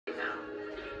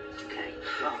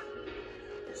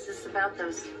about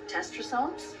those test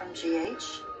results from GH?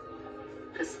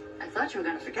 Because I thought you were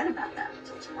going to forget about that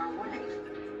until tomorrow morning.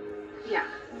 Yeah.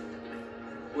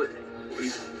 What are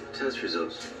these test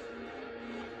results?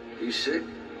 Are you sick?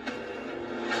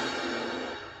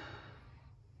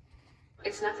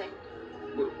 It's nothing.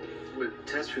 What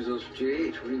test results for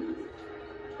GH?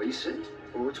 Are you sick?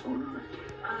 Or what's going on?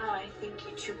 I think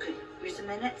you two could use a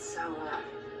minute, so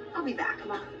I'll be back.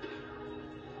 Come on.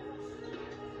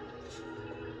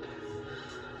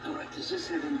 All right, does this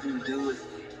have anything to do with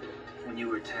when you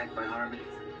were attacked by Harmony?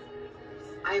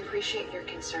 I appreciate your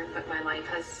concern, but my life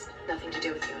has nothing to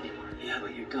do with you anymore. Yeah,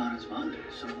 but you're Donna's mother,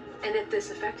 so... And if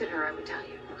this affected her, I would tell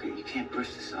you. Okay, you can't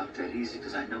brush this off that easy,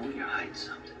 because I know you're hiding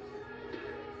something.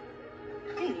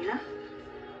 Hey, Nina.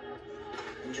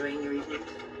 Enjoying your evening?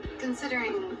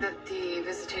 Considering that the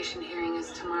visitation hearing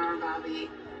is tomorrow, Bobby,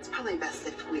 it's probably best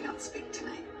if we don't speak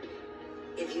tonight.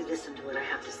 If you listen to what I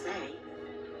have to say,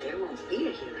 there won't be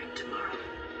a hearing tomorrow.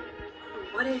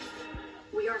 What if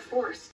we are forced